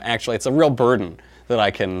I'm actually, it's a real burden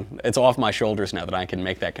that it's off my shoulders now that I can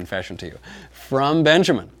make that confession to you. From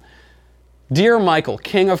Benjamin. Dear Michael,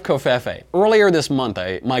 King of Covfefe, earlier this month,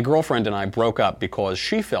 my girlfriend and I broke up because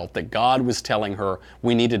she felt that God was telling her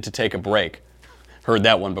we needed to take a break. Heard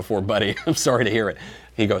that one before, buddy. I'm sorry to hear it.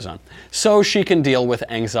 He goes on. So she can deal with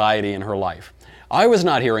anxiety in her life. I was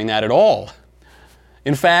not hearing that at all.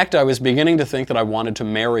 In fact, I was beginning to think that I wanted to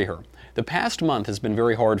marry her. The past month has been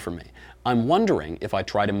very hard for me. I'm wondering if I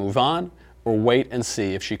try to move on or wait and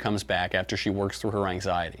see if she comes back after she works through her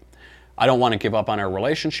anxiety. I don't want to give up on our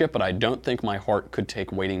relationship, but I don't think my heart could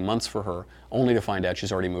take waiting months for her, only to find out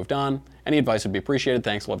she's already moved on. Any advice would be appreciated.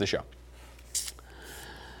 Thanks. Love the show.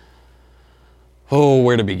 Oh,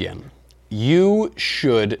 where to begin? You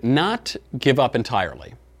should not give up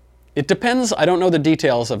entirely. It depends. I don't know the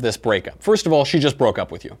details of this breakup. First of all, she just broke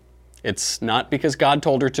up with you. It's not because God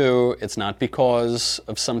told her to. It's not because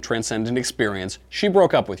of some transcendent experience. She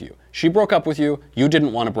broke up with you. She broke up with you. You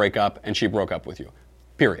didn't want to break up, and she broke up with you.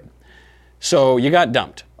 Period. So you got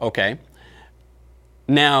dumped. Okay.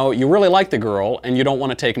 Now, you really like the girl, and you don't want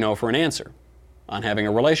to take no for an answer on having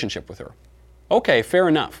a relationship with her. Okay, fair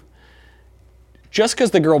enough. Just because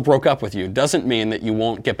the girl broke up with you doesn't mean that you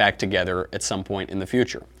won't get back together at some point in the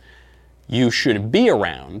future. You should be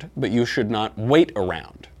around, but you should not wait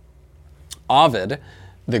around. Ovid,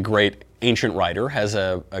 the great ancient writer, has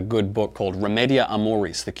a good book called Remedia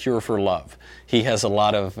Amoris, The Cure for Love. He has a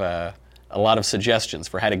lot of suggestions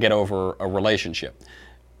for how to get over a relationship,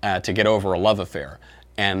 to get over a love affair.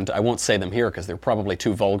 And I won't say them here because they're probably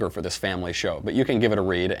too vulgar for this family show, but you can give it a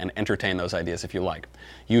read and entertain those ideas if you like.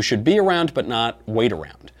 You should be around, but not wait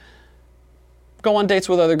around. Go on dates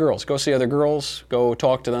with other girls. Go see other girls. Go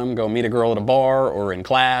talk to them. Go meet a girl at a bar or in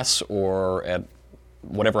class or at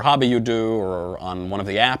whatever hobby you do or on one of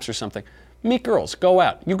the apps or something. Meet girls. Go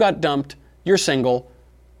out. You got dumped. You're single.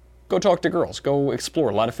 Go talk to girls. Go explore.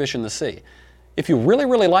 A lot of fish in the sea. If you really,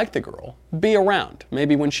 really like the girl, be around.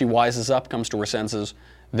 Maybe when she wises up, comes to her senses,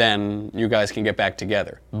 then you guys can get back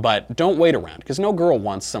together. But don't wait around, because no girl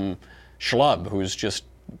wants some schlub who's just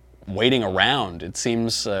waiting around. It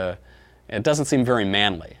doesn't seem very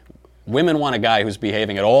manly. Women want a guy who's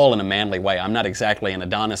behaving at all in a manly way. I'm not exactly an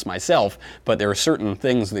Adonis myself, but there are certain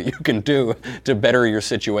things that you can do to better your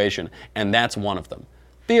situation, and that's one of them.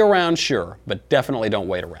 Be around, sure, but definitely don't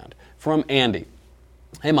wait around. From Andy.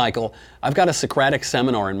 Hey Michael, I've got a Socratic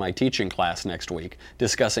seminar in my teaching class next week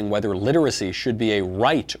discussing whether literacy should be a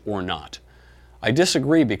right or not. I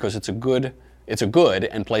disagree because it's a good It's a good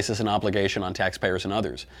and places an obligation on taxpayers and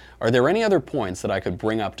others. Are there any other points that I could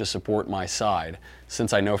bring up to support my side,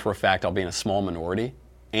 since I know for a fact I'll be in a small minority?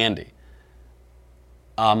 Andy.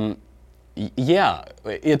 Yeah,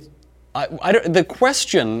 the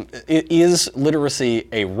question, is literacy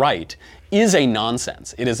a right, is a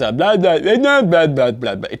nonsense. It is a blah, blah, blah, blah, blah,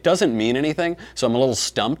 blah, blah. It doesn't mean anything, so I'm a little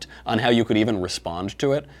stumped on how you could even respond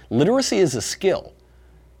to it. Literacy is a skill.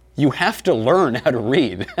 You have to learn how to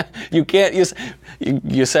read. You can't,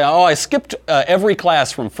 you say, oh, I skipped every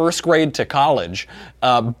class from first grade to college,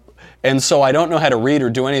 and so I don't know how to read or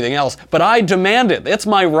do anything else, but I demand it. It's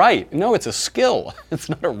my right. No, it's a skill. It's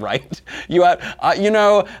not a right.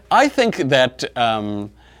 I think that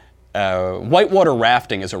whitewater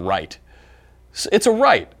rafting is a right. It's a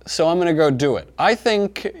right, so I'm going to go do it. I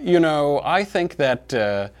think that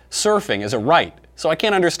surfing is a right. So I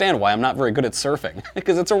can't understand why I'm not very good at surfing,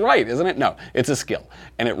 because it's a right, isn't it? No, it's a skill.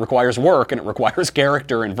 And it requires work, and it requires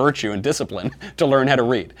character and virtue and discipline to learn how to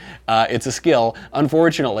read. It's a skill.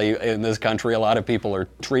 Unfortunately, in this country, a lot of people are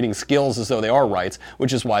treating skills as though they are rights,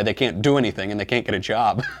 which is why they can't do anything and they can't get a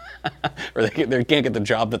job. Or they can't get the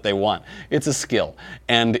job that they want. It's a skill.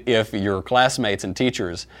 And if your classmates and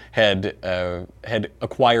teachers had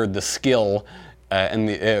acquired the skill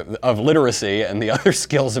of literacy and the other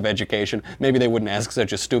skills of education, maybe they wouldn't ask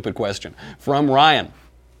such a stupid question. From Ryan,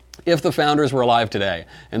 if the founders were alive today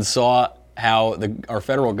and saw how our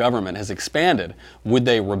federal government has expanded, would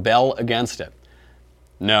they rebel against it?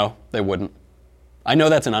 No, they wouldn't. I know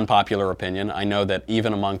that's an unpopular opinion. I know that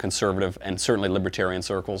even among conservative and certainly libertarian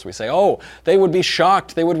circles, we say, oh, they would be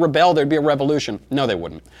shocked, they would rebel, there'd be a revolution. No, they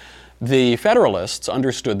wouldn't. The Federalists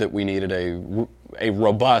understood that we needed a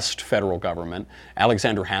robust federal government.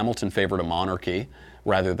 Alexander Hamilton favored a monarchy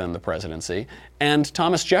rather than the presidency. And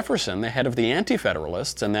Thomas Jefferson, the head of the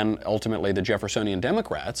Anti-Federalists, and then ultimately the Jeffersonian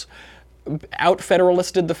Democrats,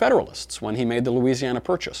 out-Federalisted the Federalists when he made the Louisiana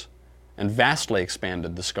Purchase and vastly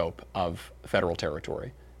expanded the scope of federal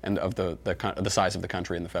territory and of the size of the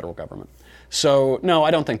country and the federal government. So, no, I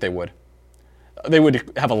don't think they would. They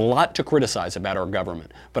would have a lot to criticize about our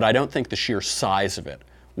government, but I don't think the sheer size of it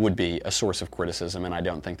would be a source of criticism, and I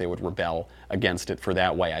don't think they would rebel against it for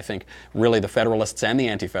that way. I think really the Federalists and the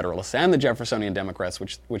Anti-Federalists and the Jeffersonian Democrats,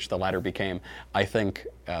 which the latter became, I think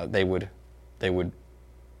they would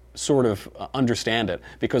sort of understand it,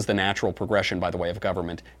 because the natural progression, by the way, of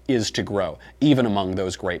government is to grow. Even among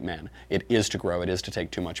those great men, it is to grow. It is to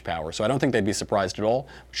take too much power. So I don't think they'd be surprised at all.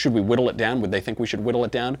 Should we whittle it down? Would they think we should whittle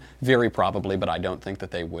it down? Very probably, but I don't think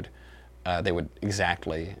that they would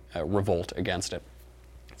exactly revolt against it.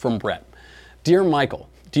 From Brett. Dear Michael,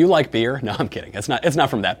 do you like beer? No, I'm kidding. It's not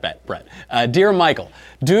from that Brett. Dear Michael,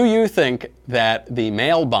 do you think that the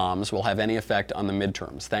mail bombs will have any effect on the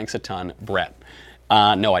midterms? Thanks a ton, Brett.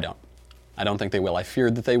 No, I don't. I don't think they will. I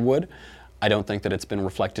feared that they would. I don't think that it's been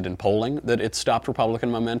reflected in polling that it stopped Republican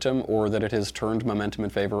momentum or that it has turned momentum in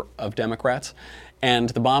favor of Democrats. And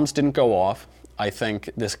the bombs didn't go off. I think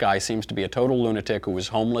this guy seems to be a total lunatic who was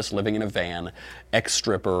homeless, living in a van,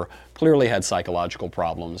 ex-stripper, clearly had psychological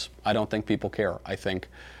problems. I don't think people care. I think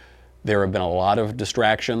there have been a lot of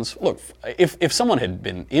distractions. Look, if someone had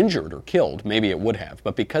been injured or killed, maybe it would have.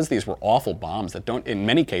 But because these were awful bombs that in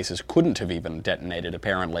many cases, couldn't have even detonated,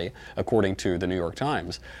 apparently, according to the New York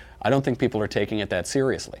Times, I don't think people are taking it that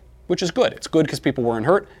seriously, which is good. It's good because people weren't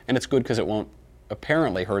hurt, and it's good because it won't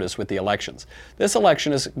apparently hurt us with the elections. This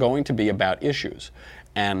election is going to be about issues,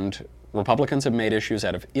 and Republicans have made issues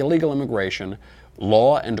out of illegal immigration,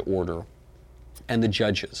 law and order, and the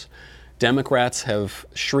judges. Democrats have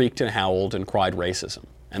shrieked and howled and cried racism,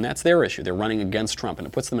 and that's their issue. They're running against Trump, and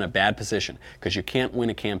it puts them in a bad position because you can't win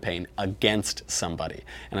a campaign against somebody.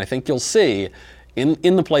 And I think you'll see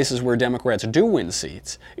in the places where Democrats do win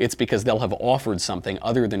seats, it's because they'll have offered something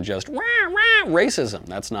other than just racism.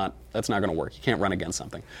 That's not going to work. You can't run against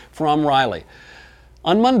something. From Riley.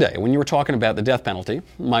 On Monday, when you were talking about the death penalty,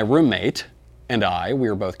 my roommate and we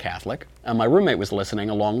were both Catholic, and my roommate was listening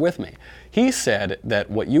along with me. He said that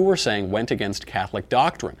what you were saying went against Catholic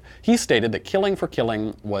doctrine. He stated that killing for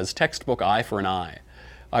killing was textbook eye for an eye.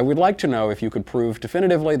 I would like to know if you could prove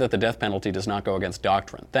definitively that the death penalty does not go against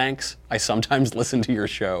doctrine. Thanks. I sometimes listen to your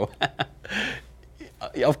show.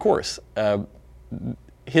 Of course.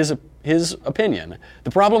 His opinion,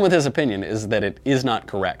 the problem with his opinion is that it is not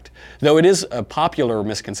correct, though it is a popular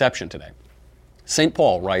misconception today. St.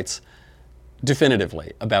 Paul writes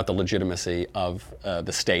definitively about the legitimacy of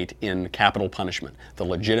the state in capital punishment, the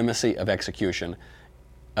legitimacy of execution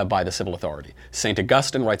by the civil authority. St.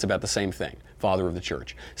 Augustine writes about the same thing, father of the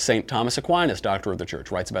church. St. Thomas Aquinas, doctor of the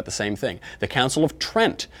church, writes about the same thing. The Council of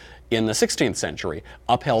Trent in the 16th century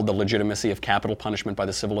upheld the legitimacy of capital punishment by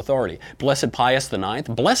the civil authority. Blessed Pius IX,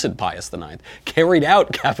 carried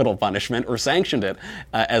out capital punishment or sanctioned it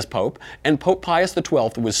as Pope, and Pope Pius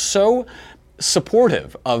XII was so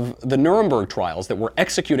supportive of the Nuremberg trials that were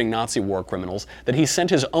executing Nazi war criminals that he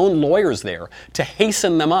sent his own lawyers there to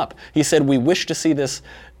hasten them up. He said, we wish to see this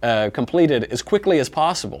completed as quickly as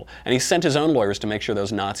possible. And he sent his own lawyers to make sure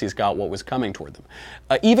those Nazis got what was coming toward them.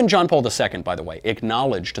 Even John Paul II, by the way,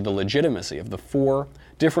 acknowledged the legitimacy of the 4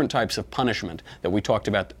 different types of punishment that we talked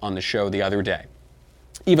about on the show the other day,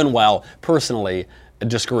 even while personally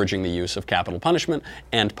discouraging the use of capital punishment.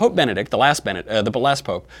 And Pope Benedict, the last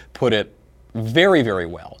Pope, put it very, very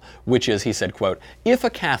well, which is, he said, quote, if a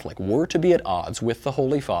Catholic were to be at odds with the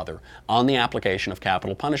Holy Father on the application of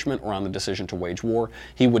capital punishment or on the decision to wage war,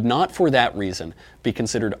 he would not for that reason be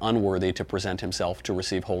considered unworthy to present himself to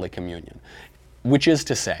receive Holy Communion. Which is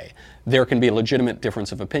to say, there can be a legitimate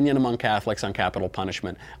difference of opinion among Catholics on capital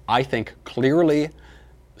punishment. I think clearly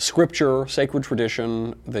Scripture, sacred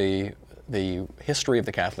tradition, the history of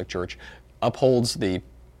the Catholic Church upholds the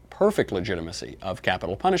perfect legitimacy of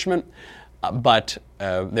capital punishment. But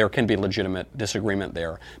there can be legitimate disagreement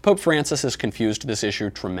there. Pope Francis has confused this issue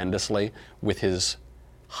tremendously with his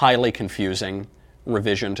highly confusing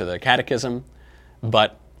revision to the Catechism,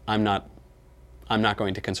 but I'm not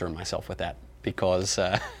going to concern myself with that because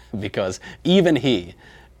even he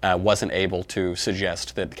wasn't able to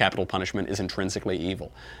suggest that capital punishment is intrinsically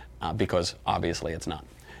evil, because obviously it's not.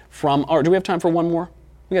 Do we have time for one more?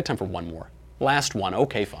 We got time for one more. Last one.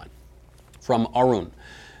 Okay, fine. From Arun.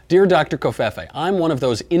 Dear Dr. Kofefe, I'm one of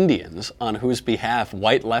those Indians on whose behalf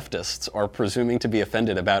white leftists are presuming to be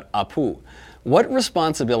offended about Apu. What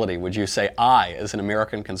responsibility would you say I, as an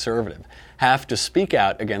American conservative, have to speak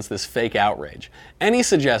out against this fake outrage? Any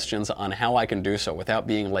suggestions on how I can do so without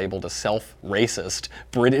being labeled a self-racist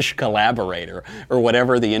British collaborator or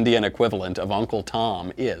whatever the Indian equivalent of Uncle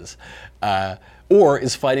Tom is? Or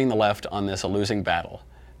is fighting the left on this a losing battle?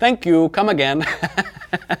 Thank you. Come again.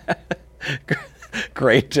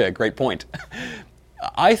 Great point.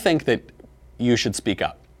 I think that you should speak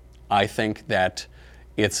up. I think that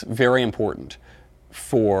it's very important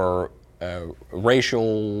for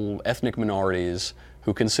racial, ethnic minorities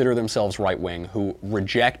who consider themselves right-wing, who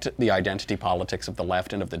reject the identity politics of the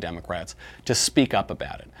left and of the Democrats, to speak up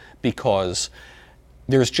about it, because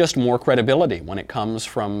there's just more credibility when it comes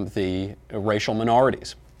from the racial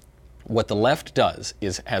minorities. What the left does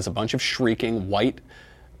is has a bunch of shrieking white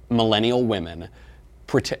millennial women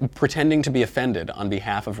pretending to be offended on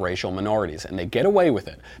behalf of racial minorities, and they get away with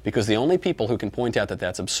it because the only people who can point out that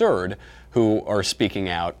that's absurd, who are speaking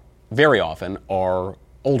out very often, are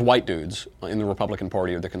old white dudes in the Republican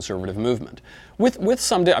Party or the conservative movement. With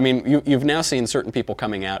some, you've now seen certain people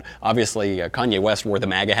coming out. Obviously, Kanye West wore the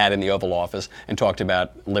MAGA hat in the Oval Office and talked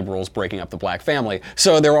about liberals breaking up the black family.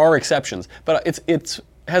 So there are exceptions, but it's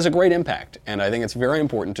has a great impact, and I think it's very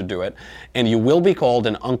important to do it. And you will be called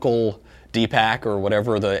an Uncle Deepak or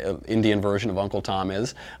whatever the Indian version of Uncle Tom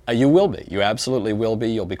is. You will be. You absolutely will be.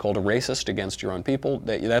 You'll be called a racist against your own people.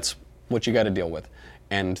 That's what you got to deal with.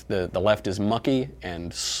 And the left is mucky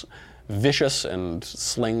and vicious and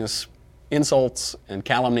slings insults and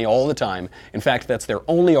calumny all the time. In fact, that's their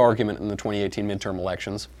only argument in the 2018 midterm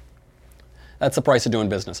elections. That's the price of doing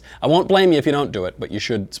business. I won't blame you if you don't do it, but you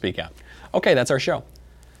should speak out. Okay, that's our show.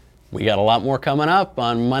 We got a lot more coming up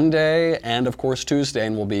on Monday and, of course, Tuesday,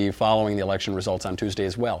 and we'll be following the election results on Tuesday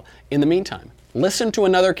as well. In the meantime, listen to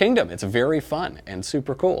Another Kingdom. It's very fun and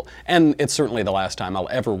super cool. And it's certainly the last time I'll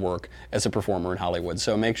ever work as a performer in Hollywood,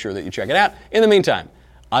 so make sure that you check it out. In the meantime,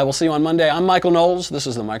 I will see you on Monday. I'm Michael Knowles. This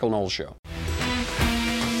is The Michael Knowles Show.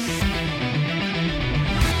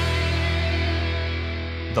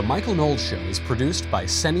 The Michael Knowles Show is produced by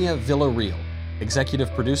Senia Villarreal. Executive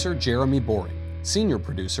producer, Jeremy Boring. Senior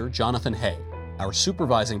producer, Jonathan Hay. Our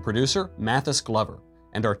supervising producer, Mathis Glover.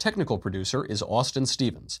 And our technical producer is Austin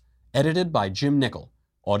Stevens. Edited by Jim Nickel.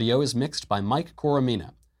 Audio is mixed by Mike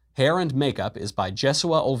Coromina. Hair and makeup is by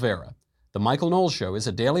Jesua Olvera. The Michael Knowles Show is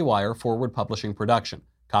a Daily Wire Forward Publishing production.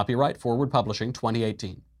 Copyright Forward Publishing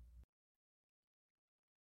 2018.